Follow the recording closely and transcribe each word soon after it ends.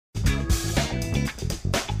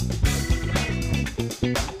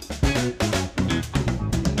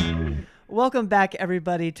Welcome back,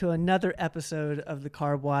 everybody, to another episode of the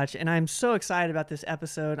Carb Watch, and I'm so excited about this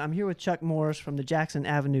episode. I'm here with Chuck Morris from the Jackson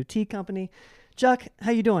Avenue Tea Company. Chuck, how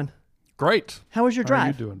you doing? Great. How was your drive? How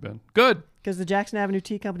are you doing, Ben? Good. Because the Jackson Avenue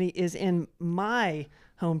Tea Company is in my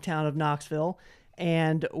hometown of Knoxville,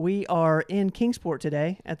 and we are in Kingsport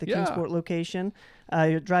today at the Kingsport location.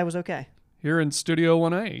 Your drive was okay? Here in Studio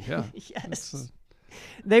 1A, yeah. Yes.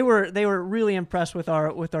 They were really impressed with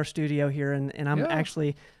our studio here, and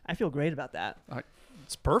I feel great about that.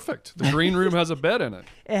 It's perfect. The green room has a bed in it.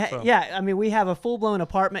 So. Yeah, I mean, we have a full-blown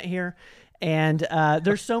apartment here, and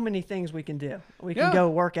there's so many things we can do. We can go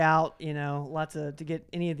work out, to get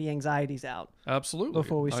any of the anxieties out. Absolutely.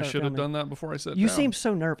 Before we start I should filming. have done that before I sat down. You seem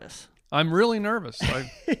so nervous. I'm really nervous.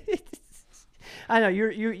 I know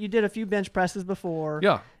you did a few bench presses before.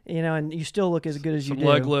 Yeah. And you still look as good as you do. Some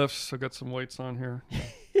leg lifts. I got some weights on here.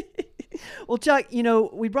 Well, Chuck,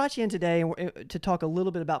 we brought you in today to talk a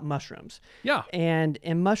little bit about mushrooms. Yeah. And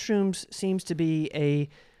mushrooms seems to be a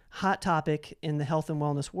hot topic in the health and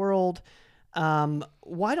wellness world.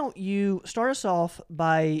 Why don't you start us off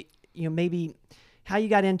by, maybe how you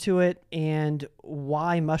got into it and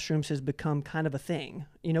why mushrooms has become kind of a thing,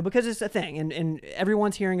 because it's a thing and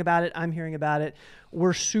everyone's hearing about it. I'm hearing about it.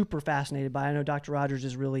 We're super fascinated by it. I know Dr. Rogers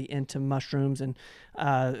is really into mushrooms, and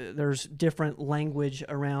there's different language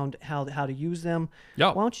around how to use them.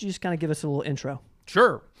 Yeah. Why don't you just kind of give us a little intro?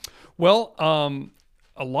 Sure. Well,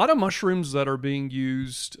 a lot of mushrooms that are being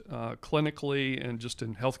used clinically and just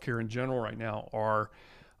in healthcare in general right now are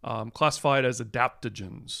classified as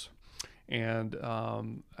adaptogens. And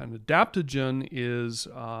an adaptogen is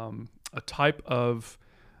a type of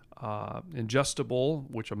ingestible,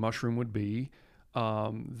 which a mushroom would be,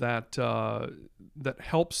 that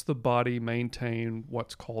helps the body maintain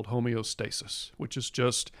what's called homeostasis, which is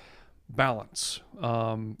just balance,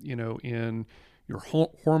 in your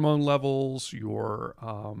hormone levels, your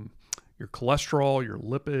cholesterol, your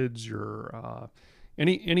lipids, your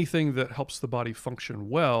anything that helps the body function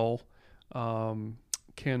well.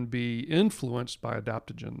 Can be influenced by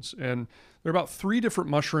adaptogens, and there are about 3 different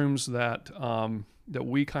mushrooms that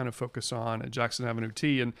we kind of focus on at Jackson Avenue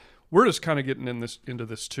Tea, and we're just kind of getting into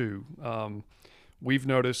this too. We've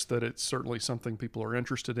noticed that it's certainly something people are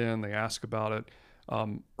interested in. They ask about it.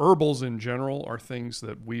 Herbals in general are things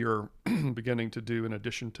that we are beginning to do in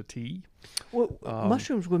addition to tea. Well,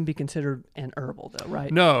 mushrooms wouldn't be considered an herbal, though,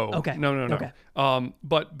 right? No. Okay. No. Okay.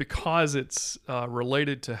 But because it's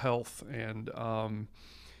related to health and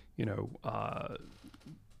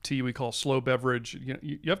tea we call slow beverage.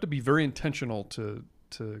 You have to be very intentional to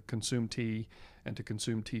consume tea and to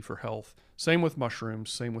consume tea for health. Same with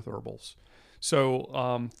mushrooms, same with herbals.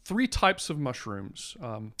 So 3 types of mushrooms.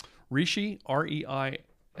 Reishi,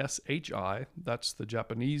 R-E-I-S-H-I, that's the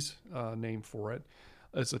Japanese name for it,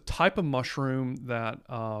 is a type of mushroom that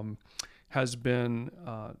has been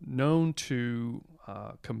known to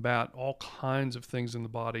combat all kinds of things in the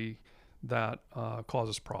body that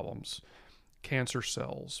causes problems. Cancer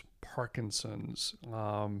cells, Parkinson's,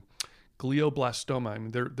 glioblastoma. I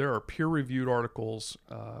mean, there are peer-reviewed articles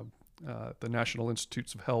at the National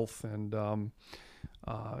Institutes of Health and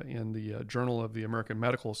in the Journal of the American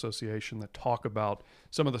Medical Association that talk about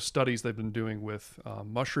some of the studies they've been doing with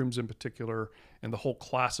mushrooms in particular and the whole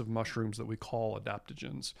class of mushrooms that we call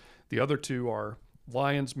adaptogens. The other 2 are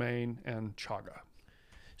lion's mane and chaga.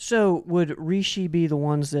 So would reishi be the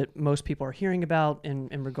ones that most people are hearing about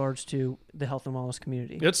in regards to the health and wellness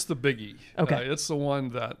community? It's the biggie. Okay. It's the one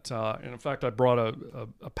that, and in fact, I brought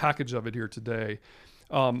a package of it here today.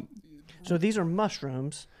 So these are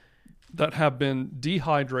mushrooms that have been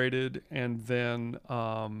dehydrated and then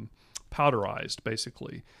powderized,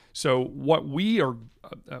 basically. So what we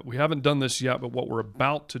haven't done this yet, but what we're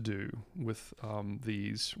about to do with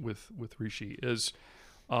these, with reishi, is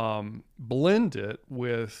blend it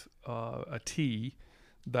with a tea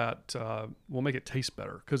that will make it taste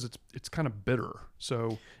better because it's kind of bitter.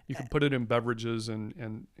 So you can put it in beverages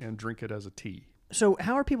and drink it as a tea. So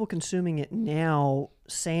how are people consuming it now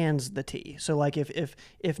sans the tea? So like if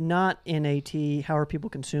not in a tea, how are people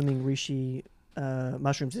consuming reishi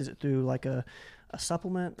mushrooms? Is it through like a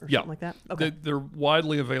supplement or something like that? Okay. They're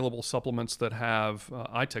widely available supplements that have,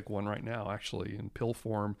 I take one right now actually in pill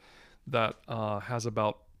form that has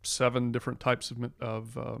about 7 different types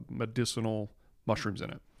of medicinal mushrooms in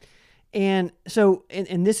it. And so,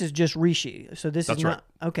 and this is just reishi. So this That's is not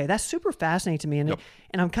right. Okay. That's super fascinating to me, and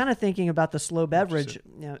and I'm kind of thinking about the slow beverage,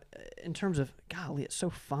 in terms of golly, it's so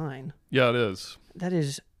fine. Yeah, it is. That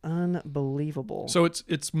is unbelievable. So it's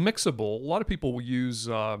mixable. A lot of people will use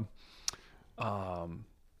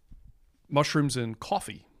mushrooms in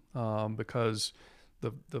coffee because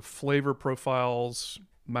The flavor profiles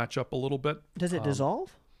match up a little bit. Does it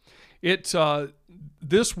dissolve?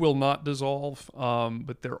 This will not dissolve,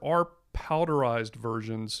 but there are powderized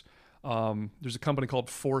versions. There's a company called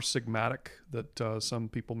Four Sigmatic that some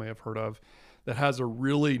people may have heard of that has a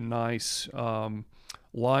really nice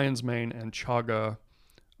lion's mane and chaga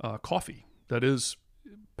coffee that is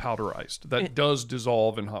powderized, that does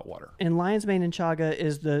dissolve in hot water. And lion's mane and chaga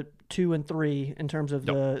is the 2 and 3 in terms of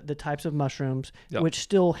the types of mushrooms, which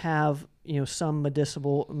still have some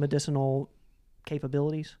medicinal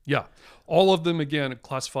capabilities. Yeah, all of them again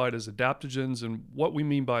classified as adaptogens, and what we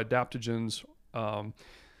mean by adaptogens,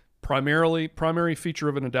 primary feature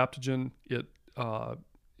of an adaptogen,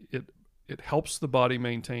 it helps the body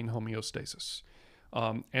maintain homeostasis,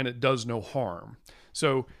 and it does no harm.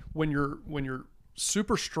 So when you're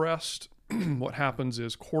super stressed, what happens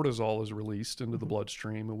is cortisol is released into the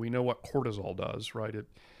bloodstream, and we know what cortisol does, right?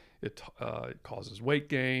 It causes weight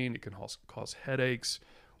gain. It can cause headaches.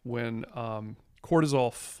 When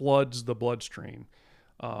cortisol floods the bloodstream,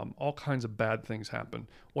 all kinds of bad things happen.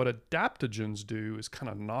 What adaptogens do is kind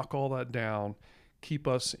of knock all that down, keep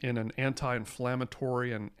us in an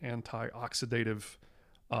anti-inflammatory and antioxidative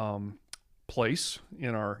place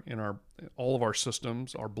in all of our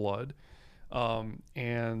systems, our blood,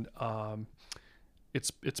 and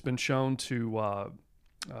it's been shown to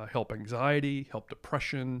help anxiety, help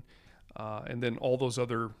depression, and then all those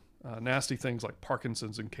other nasty things like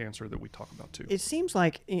Parkinson's and cancer that we talk about too. It seems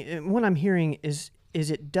like what I'm hearing is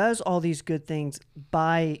it does all these good things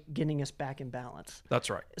by getting us back in balance. That's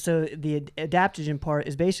right. So the adaptogen part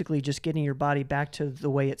is basically just getting your body back to the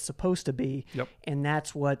way it's supposed to be. Yep. And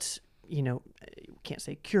that's what's, can't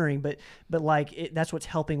say curing, but that's what's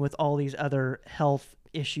helping with all these other health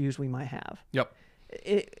issues we might have. Yep.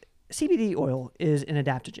 CBD oil is an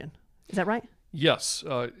adaptogen. Is that right? Yes.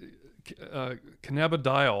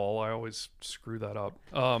 Cannabidiol, I always screw that up.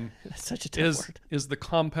 That's such a tough word. Is the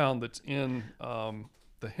compound that's in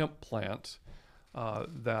the hemp plant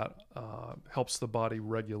that helps the body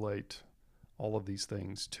regulate all of these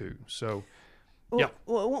things too. So,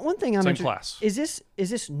 Well, one thing I'm same interested class. is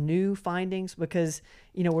this new findings, because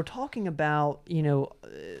we're talking about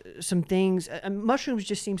some things. Mushrooms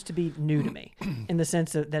just seems to be new to me in the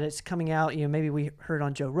sense that it's coming out. Maybe we heard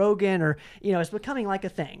on Joe Rogan, or it's becoming like a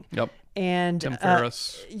thing. Yep. And Tim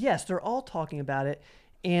Ferriss. Yes, they're all talking about it.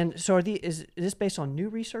 And so, is this based on new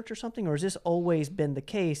research or something, or has this always been the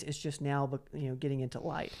case? It's just now getting into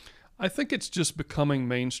light. I think it's just becoming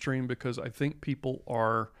mainstream because I think people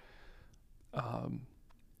are.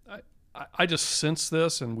 I just sense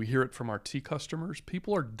this, and we hear it from our tea customers.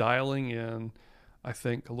 People are dialing in, I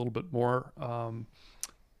think, a little bit more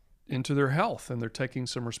into their health, and they're taking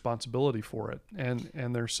some responsibility for it.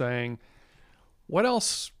 And they're saying, what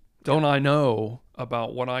else don't I know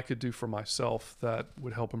about what I could do for myself that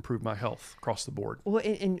would help improve my health across the board? Well,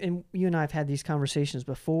 and you and I have had these conversations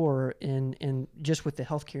before, in just with the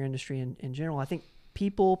healthcare industry in general. I think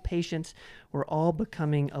patients, we're all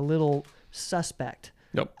becoming a little suspect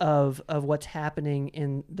of what's happening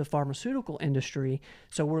in the pharmaceutical industry.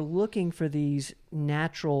 So we're looking for these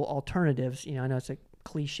natural alternatives. I know it's a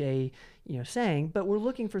cliche, saying, but we're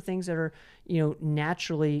looking for things that are,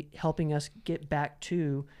 naturally helping us get back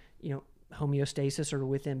to, homeostasis or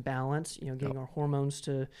within balance, getting our hormones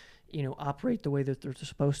to, operate the way that they're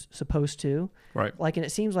supposed to. Right. And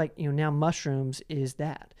it seems like, now mushrooms is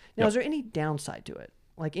that. Now, is there any downside to it?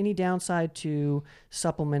 Like any downside to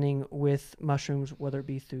supplementing with mushrooms, whether it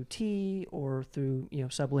be through tea or through,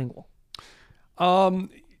 sublingual?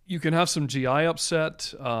 You can have some GI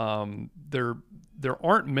upset. There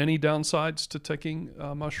aren't many downsides to taking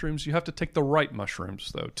mushrooms. You have to take the right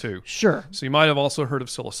mushrooms, though, too. Sure. So you might have also heard of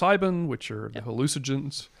psilocybin, which are the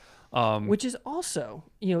hallucinogens. Which is also,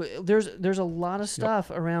 there's a lot of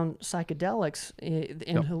stuff around psychedelics,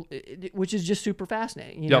 which is just super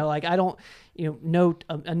fascinating. I don't, know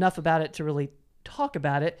enough about it to really talk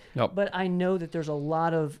about it, but I know that there's a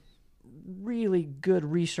lot of really good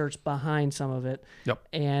research behind some of it.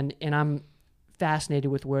 And I'm fascinated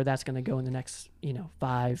with where that's going to go in the next,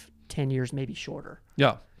 5-10 years, maybe shorter.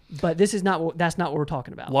 Yeah. But that's not what we're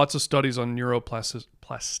talking about. Lots of studies on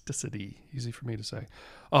neuroplasticity. Easy for me to say.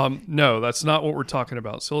 No, that's not what we're talking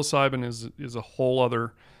about. Psilocybin is a whole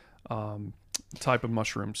other type of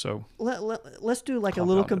mushroom. So let's do like a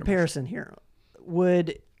little comparison here.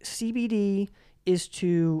 Would CBD is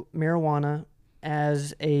to marijuana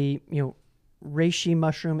as a reishi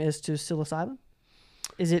mushroom is to psilocybin?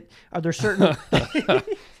 Are there certain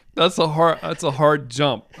That's a hard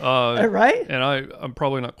jump, right? And I'm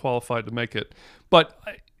probably not qualified to make it, but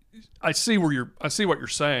I see what you're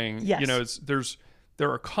saying. Yes. There's there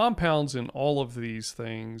are compounds in all of these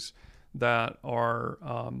things that are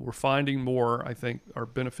we're finding more, I think, are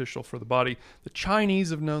beneficial for the body. The Chinese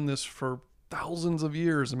have known this for thousands of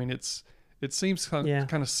years. I mean, it seems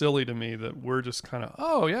kind of silly to me that we're just kind of,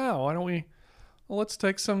 oh yeah, why don't we? Well, let's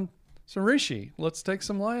take some reishi. Let's take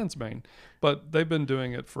some lion's mane. But they've been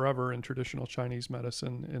doing it forever in traditional Chinese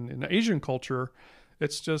medicine. In Asian culture,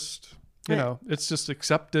 it's just it's just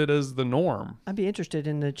accepted as the norm. I'd be interested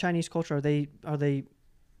in the Chinese culture. Are they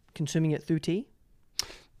consuming it through tea?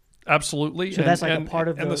 Absolutely. So that's like a part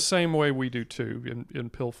of the same way we do too, in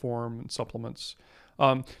pill form and supplements.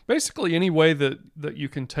 Basically, any way that you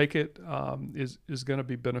can take it is going to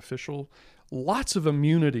be beneficial. Lots of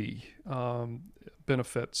immunity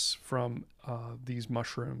benefits from these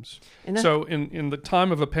mushrooms. So in the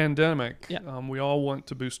time of a pandemic, we all want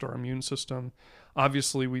to boost our immune system.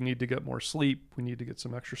 Obviously, we need to get more sleep. We need to get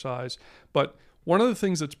some exercise. But one of the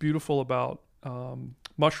things that's beautiful about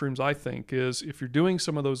mushrooms, I think, is if you're doing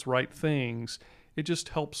some of those right things, it just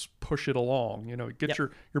helps push it along. It gets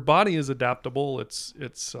your body is adaptable. It's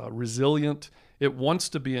resilient. It wants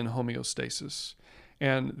to be in homeostasis.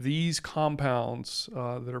 And these compounds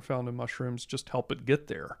that are found in mushrooms just help it get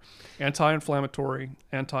there. Anti-inflammatory,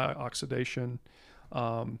 antioxidation,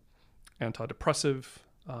 antidepressive,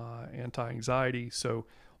 anti-anxiety. So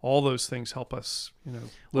all those things help us,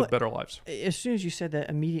 live better lives. As soon as you said that,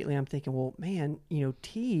 immediately I'm thinking, well, man,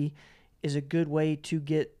 tea is a good way to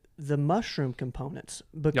get the mushroom components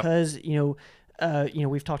because,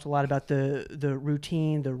 we've talked a lot about the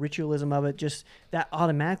routine, the ritualism of it. Just that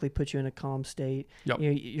automatically puts you in a calm state.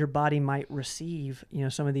 Your body might receive,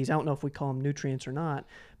 some of these. I don't know if we call them nutrients or not,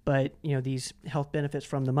 but these health benefits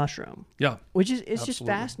from the mushroom. Yeah, which is just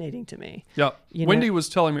fascinating to me. Yeah, Wendy was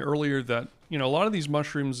telling me earlier that a lot of these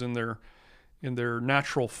mushrooms in their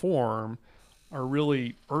natural form are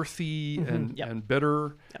really earthy and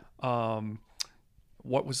bitter.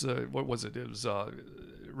 What was it? It was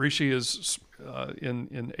reishi is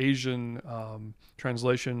in Asian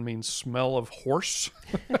translation means smell of horse.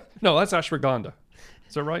 No, that's ashwagandha.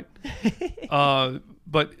 Is that right?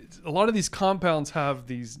 But a lot of these compounds have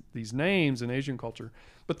these names in Asian culture,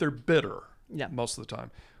 but they're bitter most of the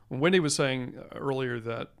time. When Wendy was saying earlier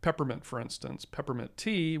that peppermint, for instance, peppermint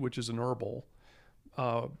tea, which is an herbal,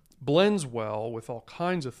 blends well with all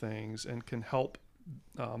kinds of things and can help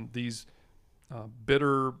these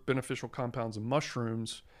bitter beneficial compounds in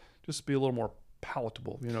mushrooms just be a little more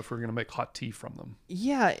palatable, if we're going to make hot tea from them.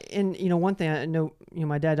 Yeah, and one thing I know,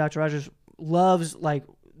 my dad, Dr. Rogers, loves like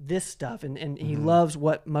this stuff, and he loves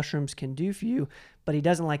what mushrooms can do for you, but he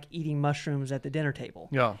doesn't like eating mushrooms at the dinner table.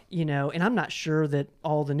 Yeah. And I'm not sure that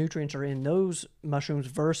all the nutrients are in those mushrooms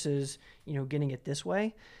versus, getting it this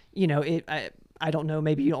way. I don't know,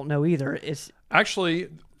 maybe you don't know either. It's actually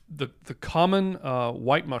the common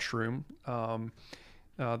white mushroom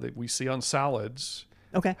that we see on salads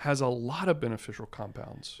has a lot of beneficial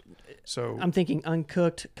compounds. So I'm thinking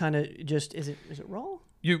uncooked, kind of just is it raw?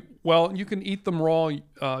 You can eat them raw.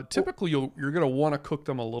 Typically, you're going to want to cook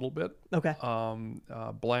them a little bit. Okay.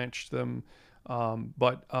 Blanch them,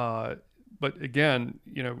 but again,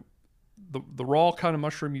 the raw kind of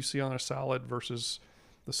mushroom you see on a salad versus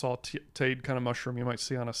the sautéed kind of mushroom you might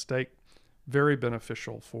see on a steak, very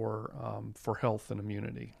beneficial for health and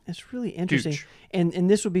immunity. It's really interesting. Huge. And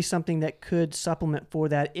this would be something that could supplement for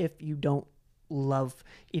that if you don't love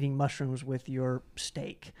eating mushrooms with your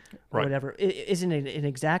steak or whatever. Isn't it an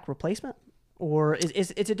exact replacement, or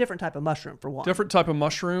it's a different type of mushroom for one? Different type of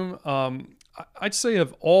mushroom. I'd say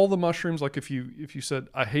of all the mushrooms, like if you said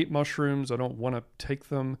I hate mushrooms, I don't want to take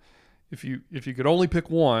them. If you could only pick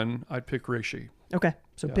one, I'd pick reishi. Okay,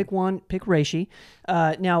 so pick one, pick reishi.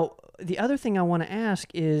 Now the other thing I want to ask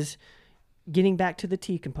is, getting back to the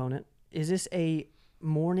tea component, is this a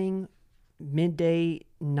morning, midday,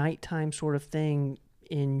 nighttime sort of thing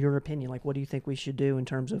in your opinion? Like, what do you think we should do in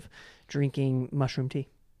terms of drinking mushroom tea?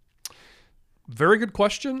 Very good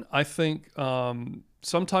question. I think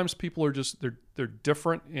sometimes people are just they're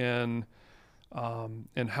different in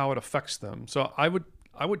how it affects them. So I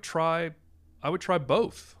would try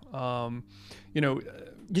both.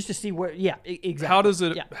 Just to see where, exactly.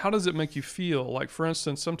 How does it make you feel? Like, for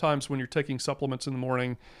instance, sometimes when you're taking supplements in the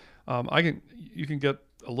morning, you can get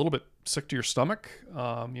a little bit sick to your stomach.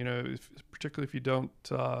 Particularly if you don't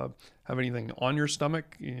have anything on your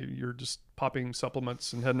stomach, you're just popping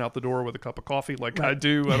supplements and heading out the door with a cup of coffee, like I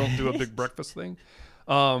do. I don't do a big breakfast thing.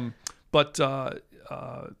 But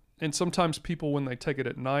and sometimes people, when they take it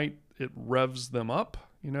at night, it revs them up.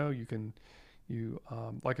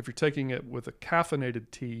 Like if you're taking it with a caffeinated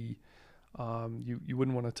tea, you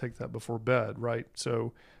wouldn't want to take that before bed, right?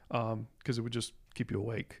 So because it would just keep you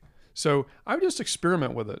awake. So I would just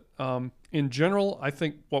experiment with it. In general, I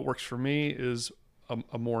think what works for me is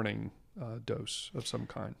a morning dose of some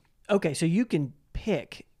kind. Okay, so you can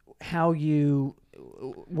pick how you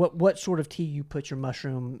what sort of tea you put your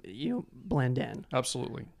mushroom blend in.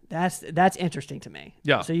 Absolutely. That's interesting to me.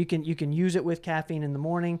 Yeah. So you can use it with caffeine in the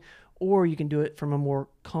morning, or you can do it from a more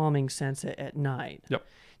calming sense at night. Yep.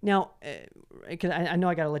 Now, because I know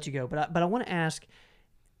I got to let you go, but I want to ask,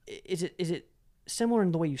 is it similar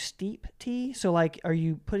in the way you steep tea? So like, are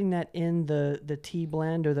you putting that in the tea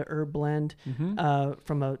blend or the herb blend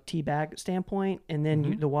from a tea bag standpoint, and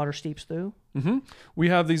then the water steeps through? Mm-hmm. We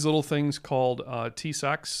have these little things called tea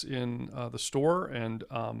sacks in the store, and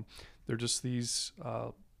they're just these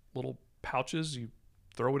little pouches. You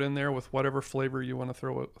throw it in there with whatever flavor you want to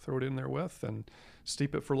throw it in there with, and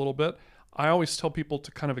steep it for a little bit. I always tell people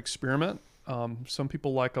to kind of experiment. Some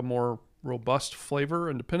people like a more robust flavor,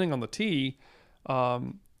 and depending on the tea,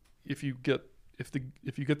 if you get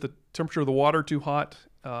the temperature of the water too hot,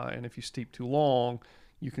 and if you steep too long,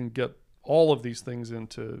 you can get all of these things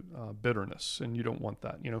into bitterness, and you don't want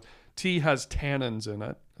that. Tea has tannins in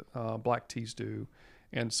it. Black teas do,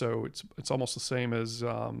 and so it's almost the same as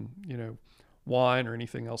wine or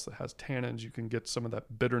anything else that has tannins. You can get some of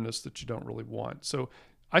that bitterness that you don't really want. So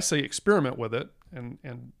I say experiment with it, and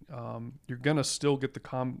you're gonna still get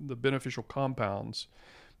the beneficial compounds,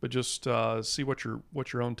 but just see what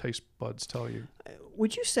your own taste buds tell you.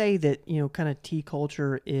 Would you say that kind of tea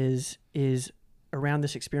culture is around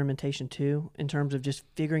this experimentation too, in terms of just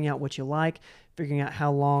figuring out what you like, figuring out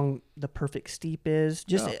how long the perfect steep is,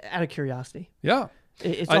 just out of curiosity? Yeah.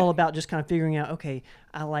 It's all about just kind of figuring out, okay,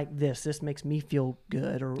 I like this. This makes me feel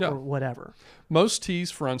good or whatever. Most teas,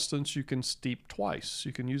 for instance, you can steep twice.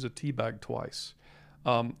 You can use a tea bag twice.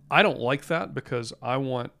 I don't like that because I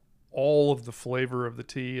want all of the flavor of the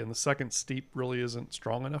tea, and the second steep really isn't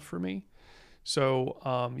strong enough for me. So,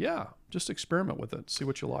 just experiment with it. See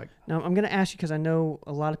what you like. Now, I'm going to ask you, because I know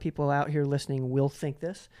a lot of people out here listening will think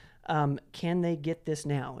this. Can they get this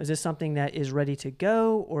now? Is this something that is ready to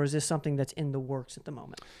go, or is this something that's in the works at the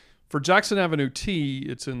moment? For Jackson Avenue Tea,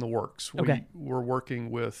 it's in the works. Okay. We're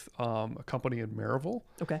working with a company in Maryville.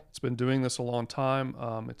 Okay. It's been doing this a long time.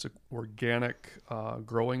 It's an organic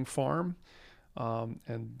growing farm,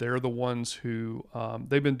 and they're the ones who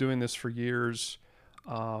they've been doing this for years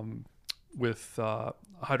with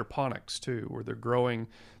hydroponics too, where they're growing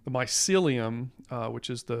the mycelium, which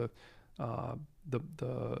is the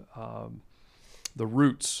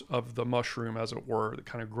roots of the mushroom, as it were, that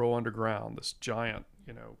kind of grow underground. This giant,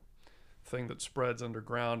 thing that spreads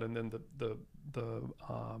underground, and then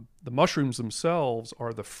the mushrooms themselves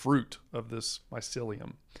are the fruit of this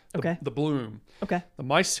mycelium. The bloom. Okay. The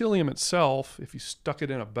mycelium itself, if you stuck it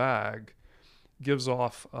in a bag, gives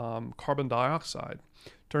off carbon dioxide.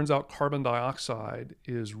 Turns out carbon dioxide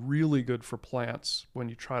is really good for plants when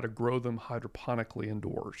you try to grow them hydroponically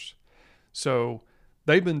indoors. So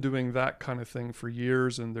they've been doing that kind of thing for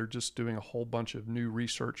years, and they're just doing a whole bunch of new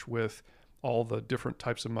research with all the different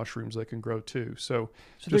types of mushrooms they can grow too. So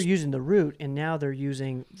they're using the root, and now they're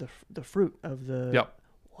using the fruit of the... Yep.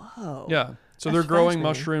 Whoa. Yeah. So they're growing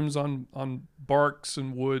mushrooms on barks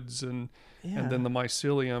and woods, and then the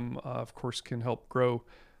mycelium, of course, can help grow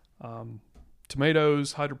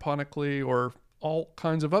tomatoes hydroponically, or all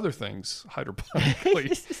kinds of other things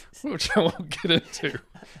hydroponically, which I won't get into.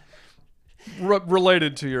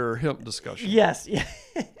 Related to your hemp discussion. Yes. Yeah.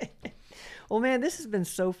 Well, man, this has been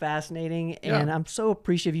so fascinating, and I'm so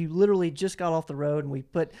appreciative. You literally just got off the road, and we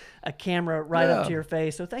put a camera right up to your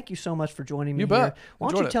face. So thank you so much for joining me here. Why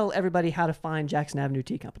don't you tell everybody how to find Jackson Avenue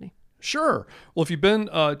Tea Company? Sure. Well, if you've been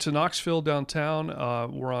to Knoxville downtown,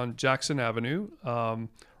 we're on Jackson Avenue,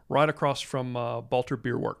 right across from Balter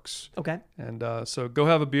Beer Works. Okay. And so go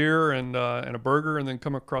have a beer and a burger, and then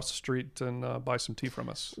come across the street and buy some tea from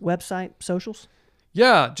us. Website, socials?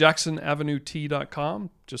 Yeah, JacksonAvenueTea.com,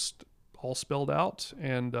 just all spelled out.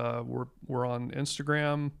 And we're on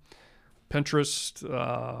Instagram, Pinterest,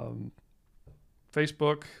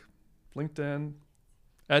 Facebook, LinkedIn,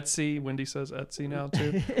 Etsy. Wendy says Etsy now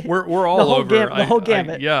too. We're all over. The whole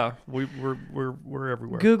gamut. We're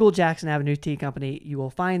everywhere. Google Jackson Avenue Tea Company. You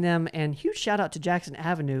will find them. And huge shout out to Jackson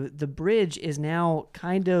Avenue. The bridge is now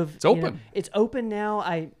kind of... It's open. It's open now.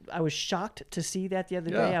 I was shocked to see that the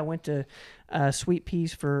other day. I went to sweet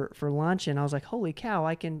peas for lunch, and I was like, holy cow,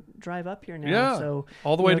 I can drive up here now. Yeah, so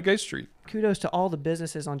all the way to Gay Street. Kudos to all the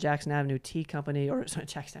businesses on Jackson Avenue Tea Company,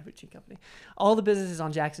 Jackson Avenue Tea Company, all the businesses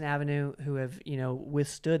on Jackson Avenue who have,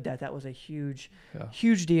 withstood that. That was a huge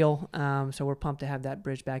deal. So we're pumped to have that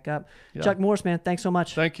bridge back up. Yeah. Chuck Morris, man, thanks so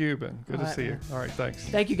much. Thank you, Ben. Good All to right, see man. you. All right, thanks.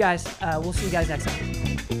 Thank you, guys. We'll see you guys next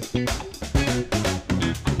time.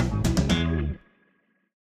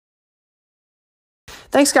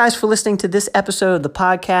 Thanks, guys, for listening to this episode of the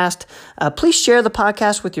podcast. Please share the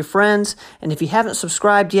podcast with your friends. And if you haven't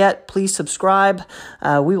subscribed yet, please subscribe.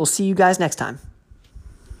 We will see you guys next time.